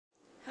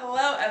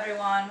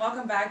everyone,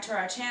 welcome back to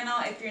our channel.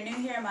 If you're new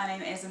here, my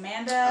name is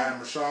Amanda.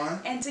 I'm Rashawn.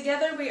 And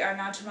together we are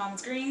Not Your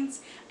Mom's Greens.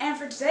 And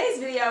for today's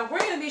video, we're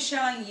going to be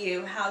showing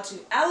you how to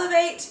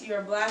elevate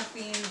your black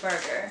bean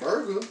burger.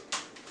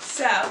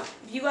 So,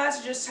 if you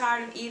guys are just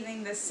tired of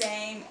eating the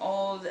same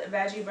old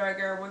veggie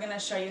burger, we're going to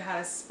show you how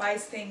to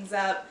spice things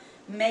up,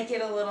 make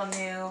it a little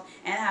new,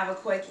 and have a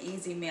quick,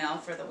 easy meal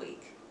for the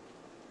week.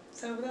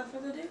 So without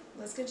further ado,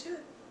 let's get to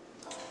it.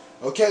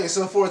 Okay,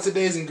 so for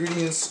today's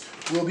ingredients,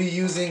 we'll be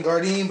using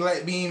Gardein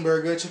black bean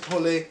burger,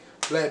 Chipotle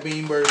black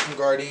bean burger from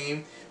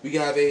Gardein. We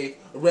have a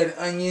red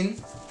onion,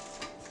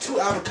 2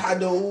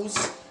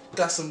 avocados,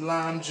 got some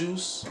lime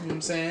juice, you know what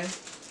I'm saying?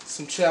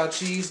 Some chow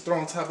cheese, throw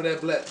on top of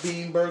that black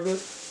bean burger,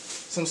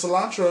 some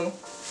cilantro,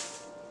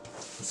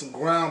 some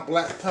ground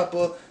black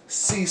pepper,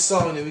 sea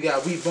salt, and then we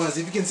got wheat buns.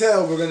 If you can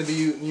tell, we're going to be,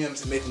 you know what I'm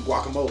saying, making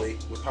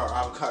guacamole with our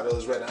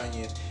avocados, red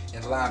onion,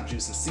 and lime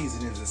juice and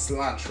seasonings and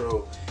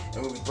cilantro.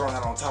 And we'll be throwing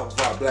that on top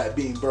of our black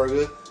bean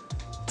burger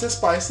to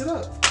spice it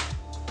up.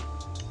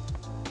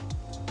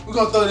 We're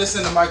going to throw this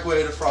in the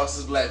microwave to frost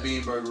this black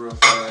bean burger real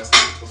fast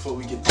before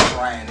we get to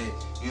frying it.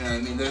 You know what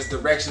I mean? There's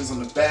directions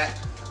on the back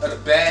of the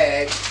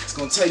bag. It's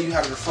going to tell you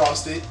how to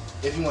defrost it.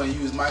 If you want to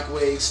use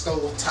microwave,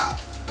 stove top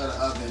of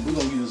the oven, we're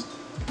going to use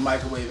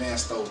microwave and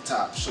stove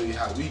top to show you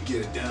how we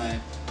get it done.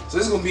 So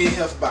this is going to be in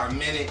here for about a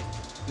minute.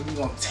 Then we're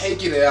going to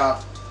take it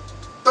out,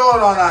 throw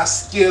it on our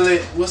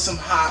skillet with some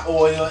hot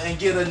oil, and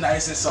get it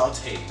nice and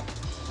sauteed.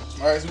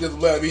 Alright, so we got the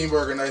black bean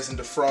burger nice and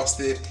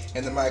defrosted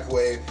in the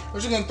microwave.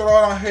 We're just going to throw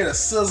it on here to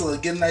sizzle and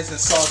get it nice and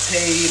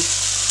sauteed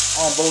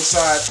on both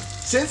sides.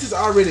 Since it's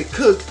already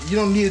cooked, you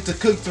don't need it to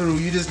cook through.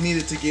 You just need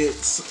it to get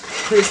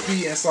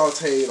crispy and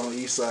sauteed on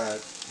each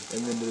side,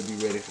 and then it'll be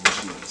ready for the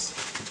cheese.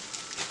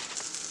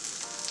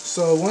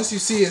 So once you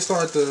see it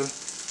start to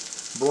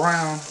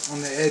brown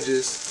on the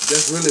edges,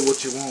 that's really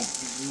what you want.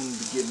 You want it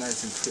to get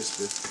nice and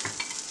crispy.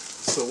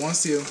 So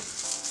once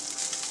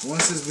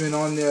it's been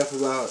on there for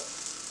about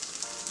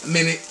a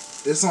minute,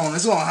 it's on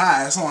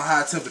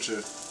high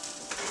temperature.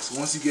 So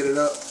once you get it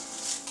up,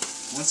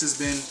 once it's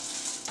been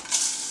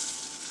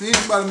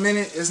about a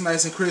minute, it's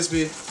nice and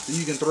crispy. Then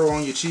you can throw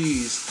on your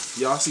cheese.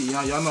 Y'all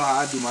know how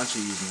I do my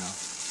cheese now.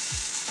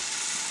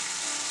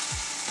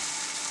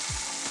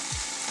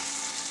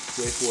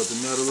 Wait for it to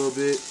melt a little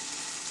bit.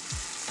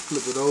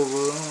 Flip it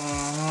over.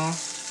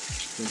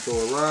 Then throw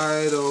it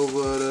right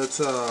over the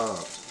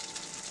top.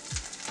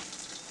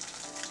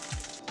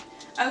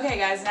 Okay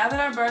guys, now that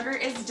our burger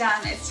is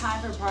done, it's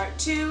time for part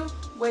 2,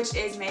 which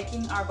is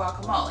making our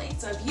guacamole.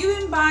 So if you've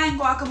been buying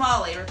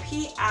guacamole,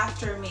 repeat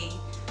after me.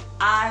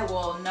 I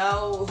will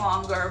no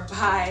longer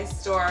buy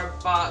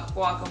store-bought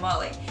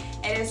guacamole.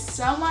 It is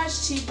so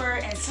much cheaper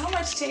and so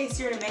much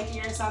tastier to make it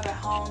yourself at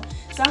home.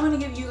 So I'm going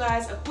to give you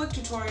guys a quick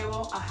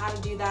tutorial on how to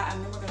do that,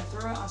 and then we're going to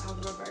throw it on top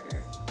of our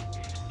burger.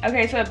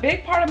 Okay, so a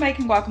big part of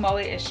making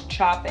guacamole is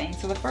chopping.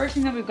 So the first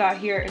thing that we've got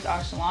here is our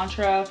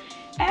cilantro.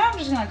 And I'm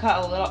just going to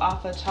cut a little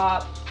off the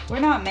top. We're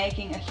not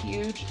making a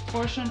huge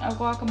portion of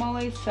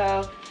guacamole,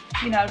 so,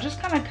 you know,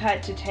 just kind of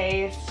cut to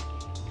taste.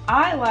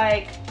 I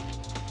like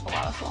a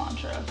lot of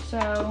cilantro,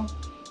 so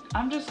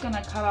I'm just going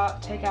to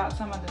take out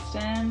some of the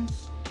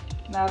stems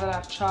now that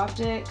I've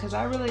chopped it, because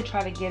I really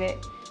try to get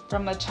it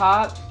from the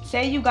top.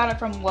 Say you got it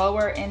from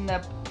lower in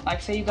the,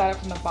 like say you got it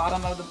from the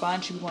bottom of the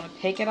bunch, you would want to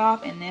pick it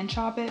off and then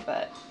chop it,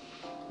 but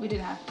we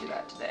didn't have to do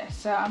that today.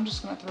 So I'm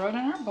just going to throw it in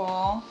our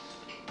bowl,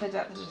 put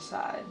that to the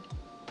side.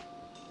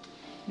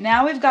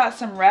 Now we've got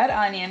some red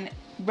onion.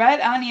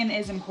 Red onion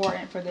is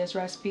important for this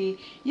recipe.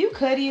 You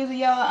could use a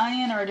yellow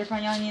onion or a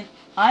different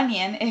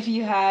onion if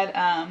you had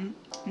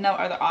no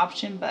other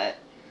option, but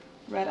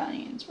red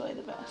onion is really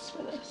the best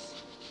for this.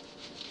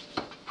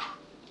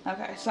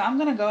 Okay, so I'm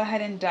going to go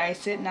ahead and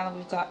dice it now that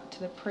we've got to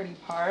the pretty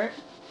part.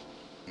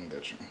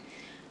 Gotcha.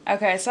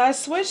 Okay, so I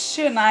switched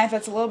to a knife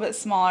that's a little bit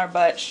smaller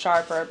but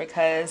sharper,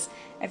 because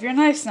if your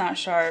knife's not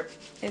sharp,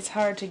 it's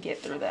hard to get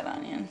through that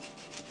onion.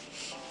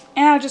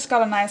 And I just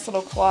got a nice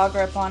little claw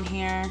grip on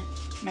here.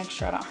 Make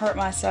sure I don't hurt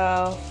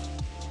myself.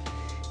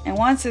 And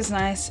once it's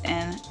nice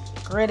and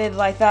gritted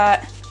like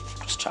that,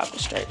 just chop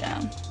it straight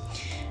down.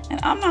 And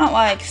I'm not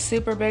like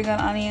super big on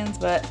onions,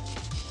 but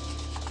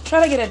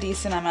try to get a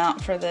decent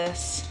amount for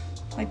this.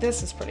 Like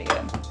this is pretty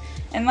good.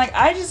 And like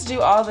I just do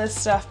all this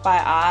stuff by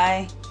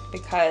eye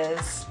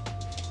because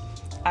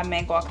I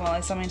make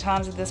guacamole so many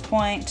times at this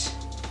point.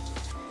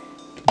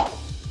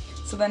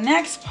 So the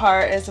next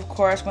part is, of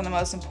course, one of the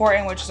most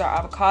important, which is our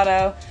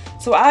avocado.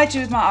 So what I like to do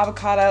with my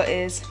avocado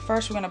is,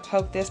 first we're going to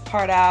poke this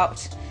part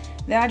out.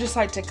 Then I just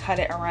like to cut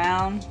it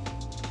around.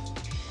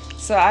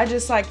 So I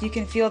just like, you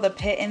can feel the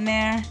pit in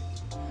there.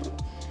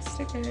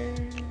 Sticker. You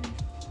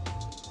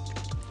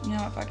know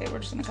what, fuck it, we're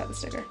just going to cut the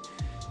sticker.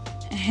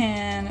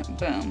 And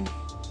boom.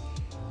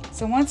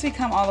 So once we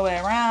come all the way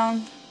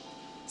around,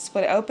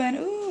 split it open.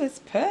 Ooh, it's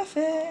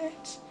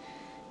perfect.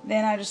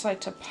 Then I just like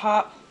to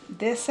pop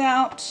this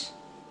out.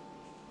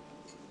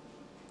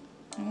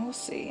 And we'll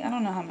see. I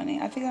don't know how many.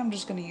 I think I'm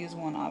just going to use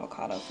one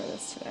avocado for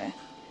this today.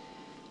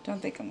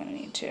 Don't think I'm going to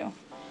need two.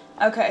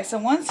 Okay, so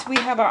once we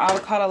have our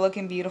avocado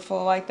looking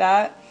beautiful like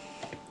that,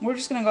 we're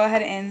just gonna go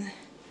ahead and,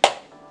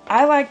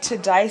 I like to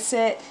dice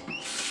it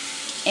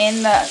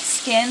in the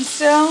skin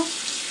still.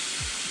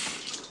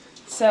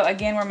 So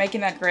again, we're making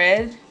that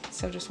grid.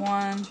 So just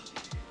 1,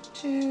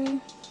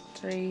 2,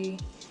 3,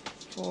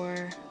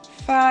 4,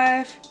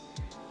 5.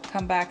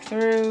 Come back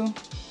through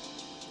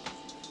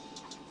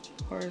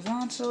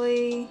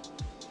horizontally.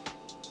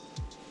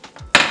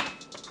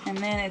 And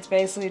then it's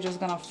basically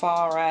just gonna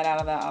fall right out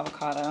of that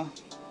avocado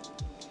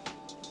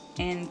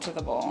into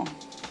the bowl.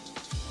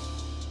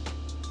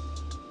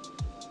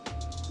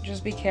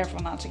 Just be careful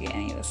not to get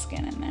any of the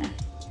skin in there.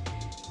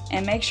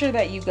 And make sure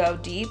that you go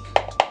deep.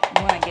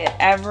 You wanna get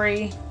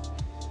every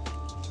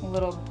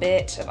little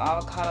bit of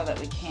avocado that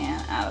we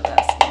can out of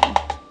that skin.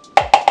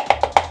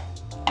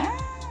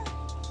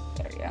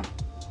 There we go.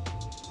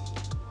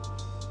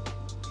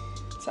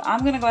 So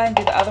I'm gonna go ahead and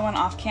do the other one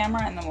off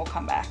camera and then we'll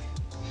come back.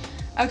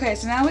 Okay,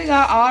 so now we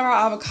got all of our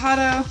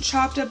avocado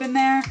chopped up in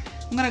there.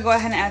 I'm gonna go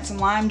ahead and add some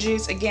lime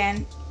juice.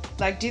 Again,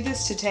 like, do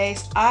this to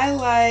taste. I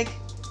like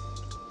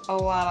a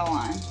lot of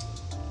lime.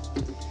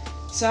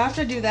 So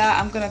after I do that,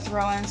 I'm gonna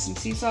throw in some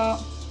sea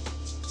salt.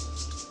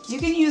 You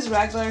can use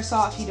regular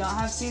salt if you don't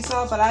have sea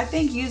salt, but I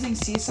think using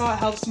sea salt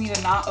helps me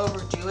to not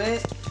overdo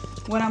it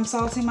when I'm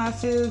salting my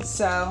food,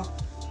 so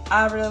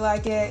I really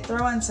like it.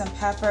 Throw in some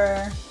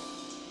pepper,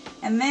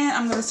 and then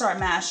I'm gonna start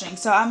mashing.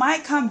 So I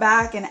might come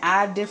back and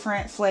add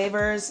different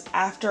flavors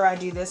after I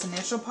do this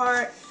initial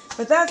part,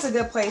 but that's a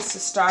good place to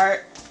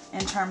start in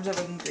terms of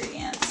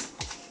ingredients.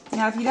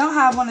 Now, if you don't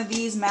have one of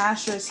these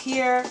mashers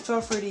here, feel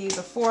free to use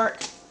a fork.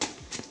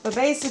 But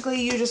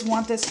basically, you just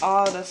want this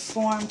all to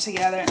form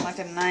together in like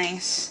a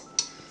nice,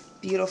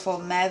 beautiful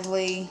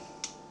medley.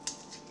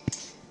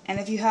 And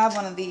if you have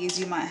one of these,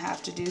 you might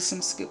have to do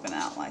some scooping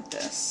out like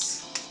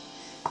this.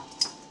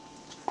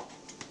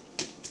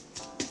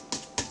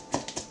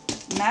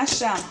 Mash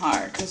down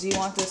hard because you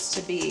want this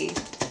to be,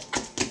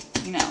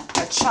 you know,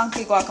 a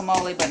chunky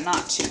guacamole, but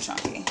not too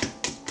chunky.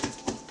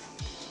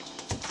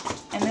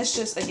 And this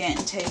just, again,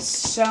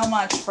 tastes so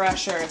much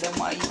fresher than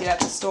what you get at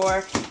the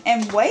store.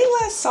 And way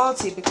less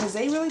salty because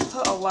they really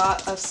put a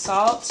lot of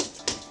salt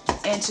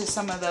into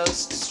some of those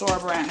store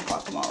brand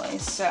guacamoles.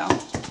 So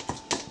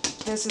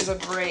this is a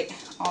great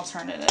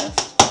alternative.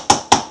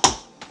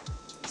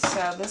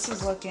 So this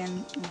is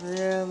looking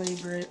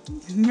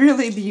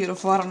really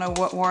beautiful. I don't know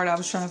what word I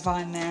was trying to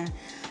find there.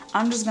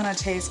 I'm just going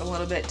to taste a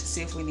little bit to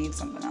see if we need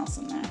something else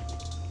in there.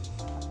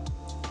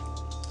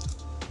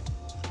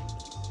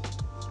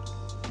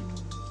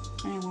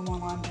 And one more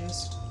lime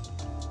juice.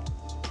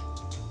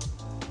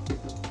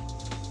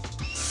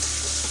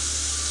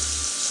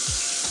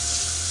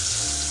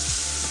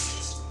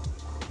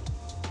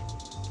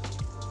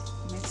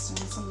 Mix in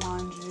some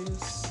lime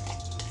juice.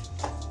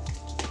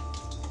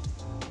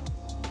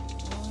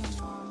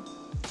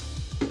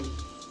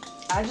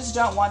 I just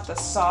don't want the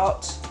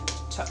salt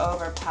to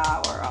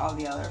overpower all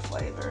the other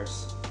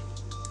flavors.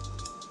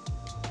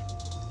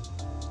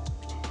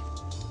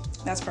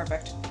 That's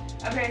perfect.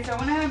 Okay, so I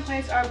went ahead and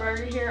placed our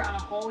burger here on a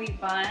whole wheat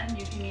bun.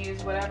 You can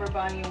use whatever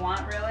bun you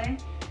want, really.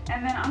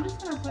 And then I'm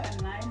just gonna put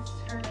a nice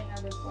serving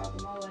of this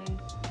guacamole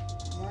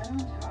right on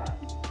top.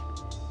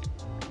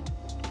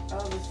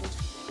 Oh, this looks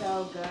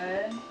so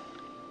good.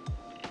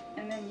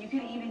 And then you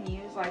can even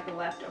use like the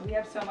leftover. We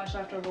have so much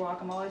leftover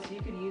guacamole, so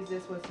you could use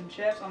this with some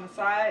chips on the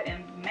side.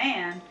 And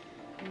man,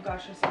 you've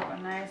got yourself a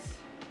nice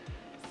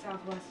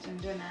Southwestern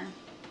dinner.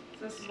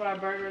 So this is what our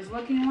burger is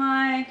looking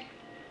like.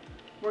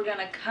 We're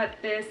gonna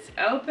cut this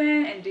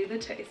open and do the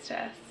taste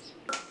test.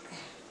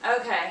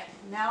 Okay,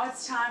 now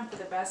it's time for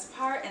the best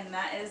part, and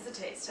that is the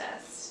taste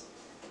test.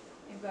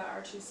 We've got our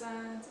two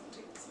sides. I'll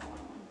take the smaller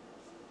one.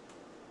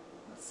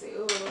 Let's see.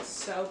 Ooh, it looks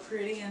so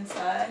pretty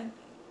inside.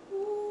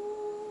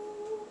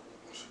 Ooh.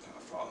 She's kind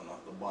of falling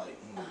off the bite.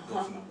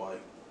 Go from the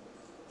bite.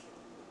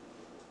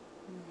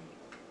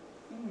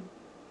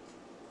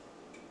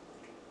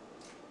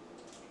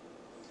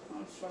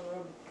 That's so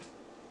good.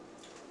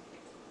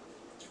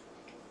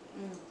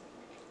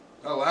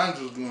 That lime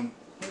juice doing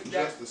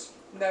justice.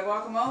 That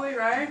guacamole,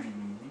 right?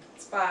 Mm-hmm.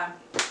 It's fine.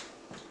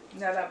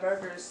 Now that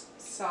burger's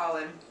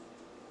solid.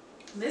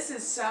 This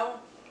is so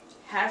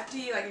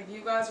hefty. Like, if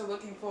you guys are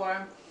looking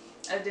for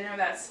a dinner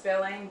that's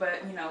filling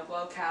but, you know,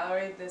 low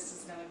calorie, this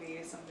is going to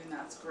be something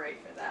that's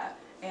great for that.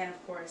 And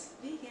of course,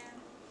 vegan.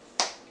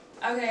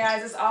 Okay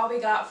guys, that's all we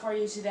got for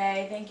you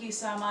today. Thank you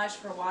so much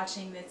for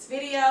watching this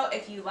video.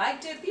 If you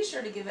liked it, be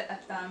sure to give it a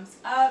thumbs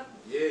up.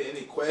 Yeah,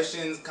 any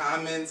questions,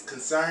 comments,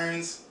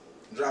 concerns,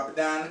 drop it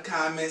down in the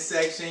comment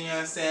section, you know what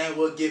I'm saying?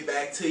 We'll get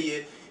back to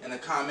you in a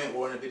comment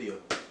or in a video.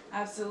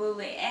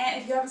 Absolutely.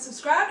 And if you haven't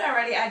subscribed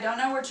already, I don't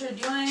know what you're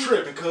doing.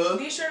 Tripping, cuz.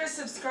 Be sure to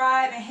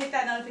subscribe and hit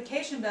that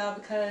notification bell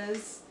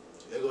because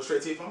it'll go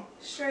straight to your phone?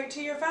 Straight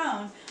to your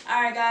phone.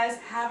 Alright guys,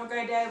 have a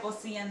great day. We'll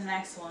see you in the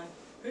next one.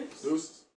 Peace. Deuces.